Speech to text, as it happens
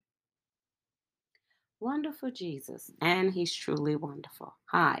Wonderful Jesus, and he's truly wonderful.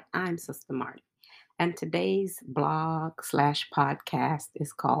 Hi, I'm Sister Marty, and today's blog slash podcast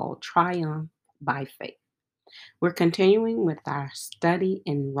is called Triumph by Faith. We're continuing with our study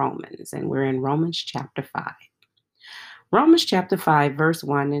in Romans, and we're in Romans chapter 5. Romans chapter 5, verse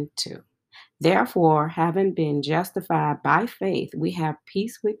 1 and 2. Therefore, having been justified by faith, we have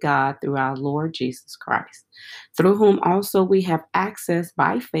peace with God through our Lord Jesus Christ, through whom also we have access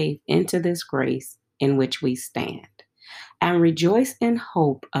by faith into this grace in which we stand, and rejoice in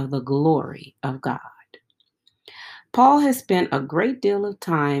hope of the glory of God. Paul has spent a great deal of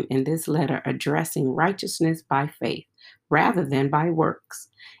time in this letter addressing righteousness by faith rather than by works.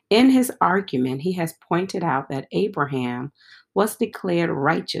 In his argument, he has pointed out that Abraham was declared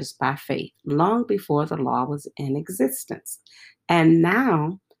righteous by faith long before the law was in existence. And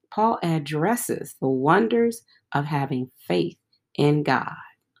now Paul addresses the wonders of having faith in God.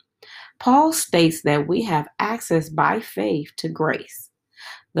 Paul states that we have access by faith to grace.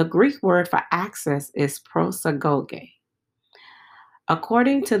 The Greek word for access is prosagoge.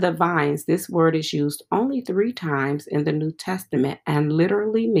 According to the Vines, this word is used only 3 times in the New Testament and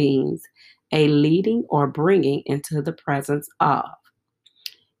literally means a leading or bringing into the presence of.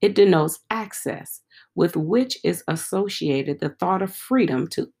 It denotes access, with which is associated the thought of freedom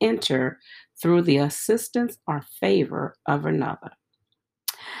to enter through the assistance or favor of another.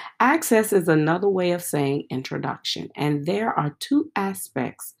 Access is another way of saying introduction, and there are 2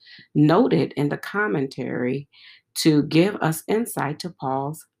 aspects noted in the commentary to give us insight to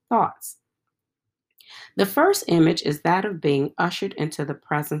Paul's thoughts. The first image is that of being ushered into the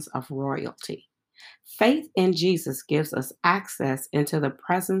presence of royalty. Faith in Jesus gives us access into the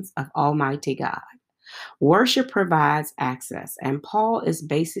presence of Almighty God. Worship provides access, and Paul is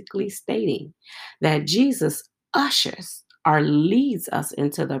basically stating that Jesus ushers or leads us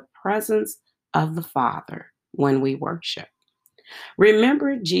into the presence of the Father when we worship.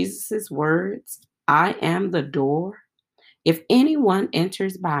 Remember Jesus' words, I am the door. If anyone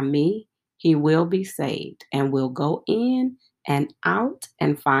enters by me, he will be saved and will go in and out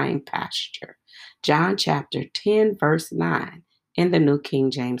and find pasture. John chapter 10, verse 9 in the New King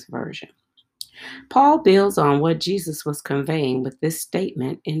James Version. Paul builds on what Jesus was conveying with this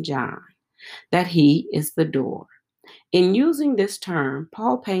statement in John, that he is the door. In using this term,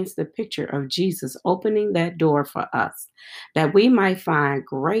 Paul paints the picture of Jesus opening that door for us, that we might find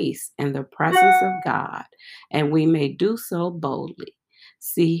grace in the presence of God, and we may do so boldly.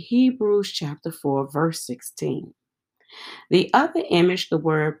 See Hebrews chapter 4, verse 16. The other image the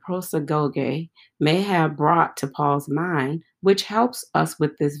word prosagoge may have brought to Paul's mind, which helps us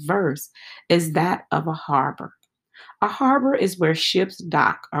with this verse, is that of a harbor. A harbor is where ships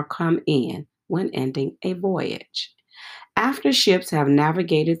dock or come in when ending a voyage. After ships have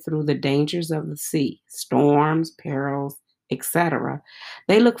navigated through the dangers of the sea, storms, perils, etc.,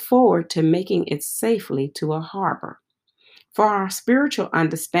 they look forward to making it safely to a harbor. For our spiritual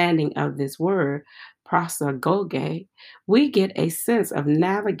understanding of this word, prosagoge, we get a sense of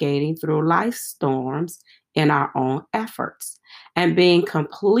navigating through life's storms in our own efforts and being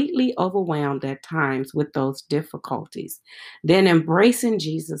completely overwhelmed at times with those difficulties, then embracing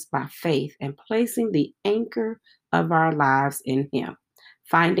Jesus by faith and placing the anchor of our lives in Him,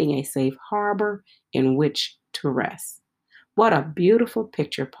 finding a safe harbor in which to rest. What a beautiful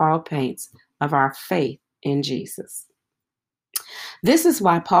picture Paul paints of our faith in Jesus. This is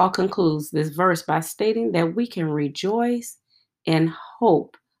why Paul concludes this verse by stating that we can rejoice in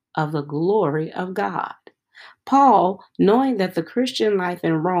hope of the glory of God. Paul, knowing that the Christian life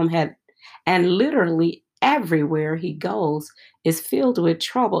in Rome had, and literally everywhere he goes, is filled with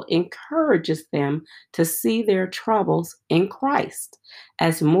trouble, encourages them to see their troubles in Christ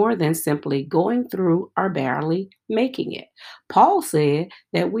as more than simply going through or barely making it. Paul said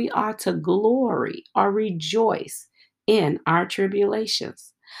that we are to glory or rejoice in our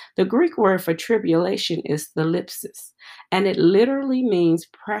tribulations. The Greek word for tribulation is thalipsis, and it literally means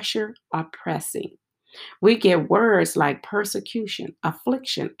pressure or pressing. We get words like persecution,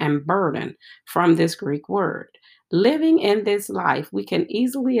 affliction, and burden from this Greek word. Living in this life, we can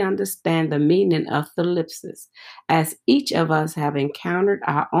easily understand the meaning of thalipsis, as each of us have encountered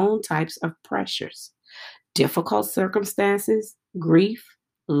our own types of pressures, difficult circumstances, grief,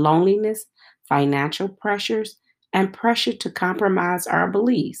 loneliness, financial pressures, and pressure to compromise our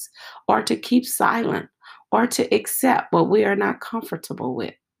beliefs or to keep silent or to accept what we are not comfortable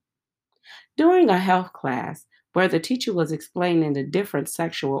with. During a health class where the teacher was explaining the different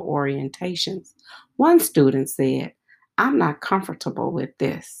sexual orientations, one student said, I'm not comfortable with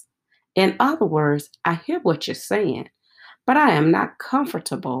this. In other words, I hear what you're saying, but I am not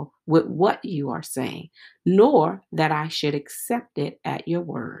comfortable with what you are saying, nor that I should accept it at your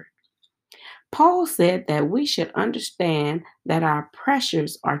word. Paul said that we should understand that our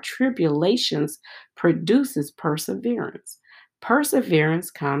pressures or tribulations produces perseverance. Perseverance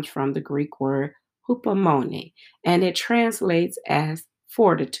comes from the Greek word hupomone, and it translates as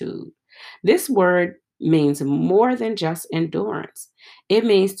fortitude. This word means more than just endurance. It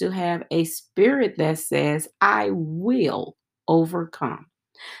means to have a spirit that says, I will overcome.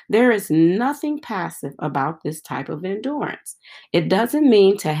 There is nothing passive about this type of endurance. It doesn't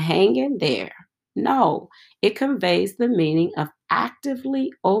mean to hang in there. No, it conveys the meaning of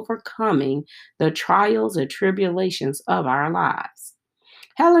actively overcoming the trials or tribulations of our lives.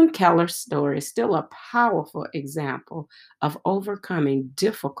 Helen Keller's story is still a powerful example of overcoming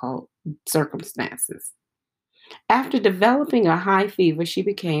difficult circumstances. After developing a high fever, she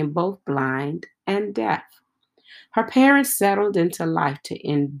became both blind and deaf. Her parents settled into life to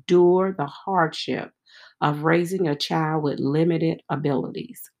endure the hardship of raising a child with limited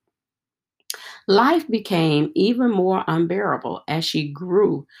abilities. Life became even more unbearable as she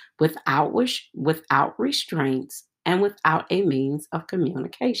grew without restraints and without a means of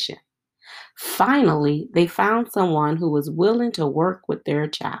communication. Finally, they found someone who was willing to work with their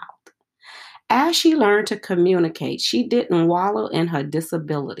child. As she learned to communicate, she didn't wallow in her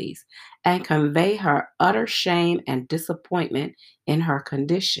disabilities and convey her utter shame and disappointment in her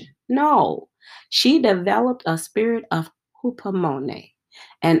condition. No, she developed a spirit of hupomone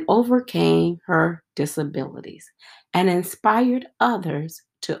and overcame her disabilities and inspired others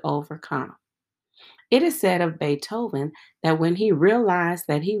to overcome. It is said of Beethoven that when he realized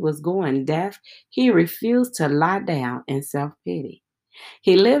that he was going deaf, he refused to lie down in self pity.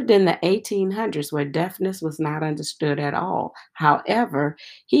 He lived in the 1800s where deafness was not understood at all. However,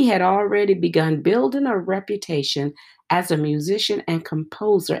 he had already begun building a reputation as a musician and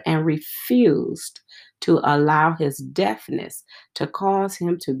composer and refused to allow his deafness to cause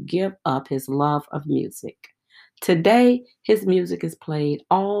him to give up his love of music. Today, his music is played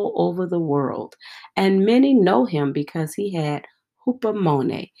all over the world, and many know him because he had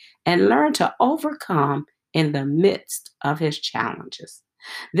hupomone and learned to overcome in the midst of his challenges.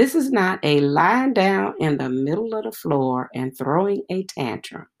 This is not a lying down in the middle of the floor and throwing a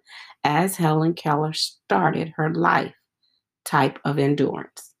tantrum, as Helen Keller started her life type of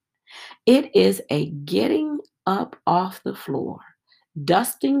endurance. It is a getting up off the floor,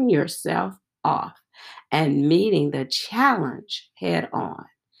 dusting yourself off, and meeting the challenge head on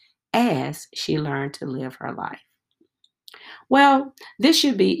as she learned to live her life. Well, this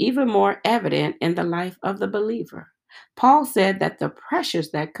should be even more evident in the life of the believer. Paul said that the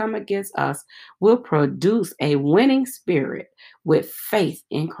pressures that come against us will produce a winning spirit with faith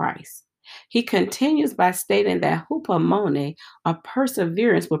in Christ. He continues by stating that hupomone, or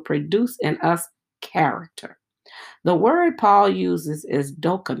perseverance, will produce in us character. The word Paul uses is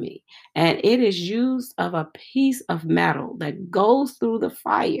dokami, and it is used of a piece of metal that goes through the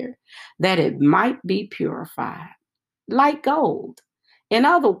fire that it might be purified like gold. In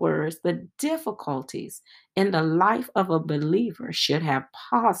other words, the difficulties in the life of a believer should have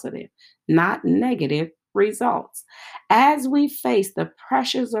positive, not negative results. As we face the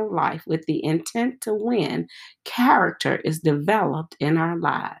pressures of life with the intent to win, character is developed in our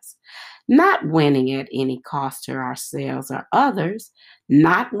lives. Not winning at any cost to ourselves or others,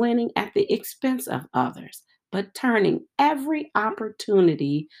 not winning at the expense of others, but turning every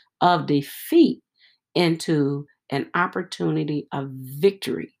opportunity of defeat into an opportunity of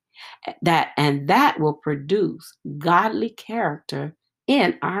victory that will produce godly character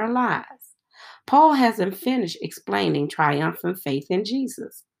in our lives. Paul hasn't finished explaining triumphant faith in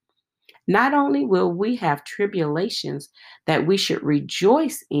Jesus. Not only will we have tribulations that we should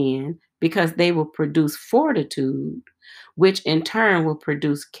rejoice in because they will produce fortitude, which in turn will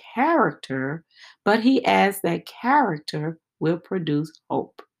produce character, but he adds that character will produce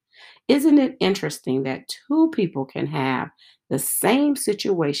hope. Isn't it interesting that two people can have the same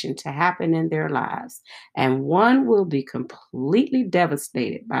situation to happen in their lives, and one will be completely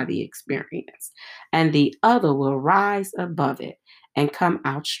devastated by the experience, and the other will rise above it and come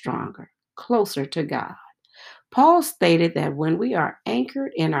out stronger, closer to God? Paul stated that when we are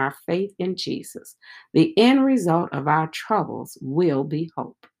anchored in our faith in Jesus, the end result of our troubles will be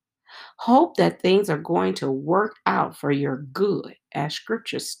hope. Hope that things are going to work out for your good, as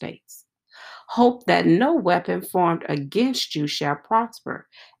scripture states. Hope that no weapon formed against you shall prosper,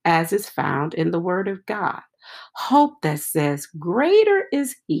 as is found in the word of God. Hope that says, greater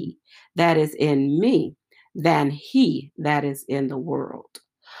is he that is in me than he that is in the world.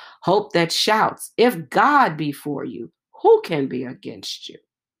 Hope that shouts, if God be for you, Who can be against you?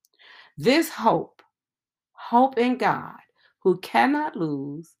 This hope in God, who cannot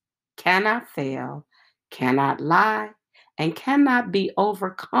lose, cannot fail, cannot lie, and cannot be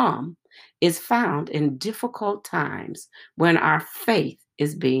overcome, is found in difficult times when our faith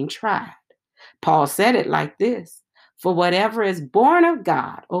is being tried. Paul said it like this: For whatever is born of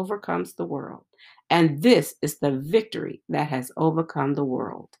God overcomes the world. And this is the victory that has overcome the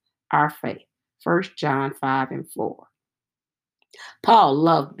world, our faith. 1 John 5 and 4. Paul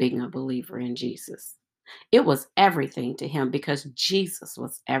loved being a believer in Jesus. It was everything to him because Jesus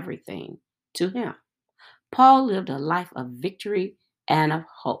was everything to him. Paul lived a life of victory and of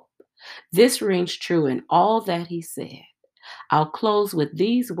hope. This rings true in all that he said. I'll close with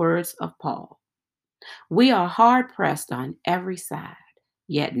these words of Paul: We are hard pressed on every side,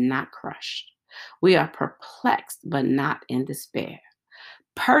 yet not crushed. We are perplexed, but not in despair.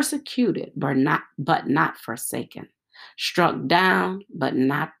 Persecuted, but not forsaken. Struck down, but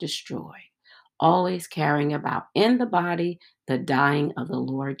not destroyed. Always carrying about in the body the dying of the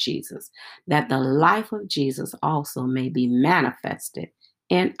Lord Jesus, that the life of Jesus also may be manifested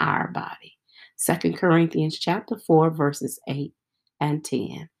in our body. 2 Corinthians chapter 4, verses 8 and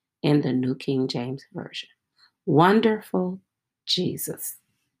 10 in the New King James Version. Wonderful Jesus.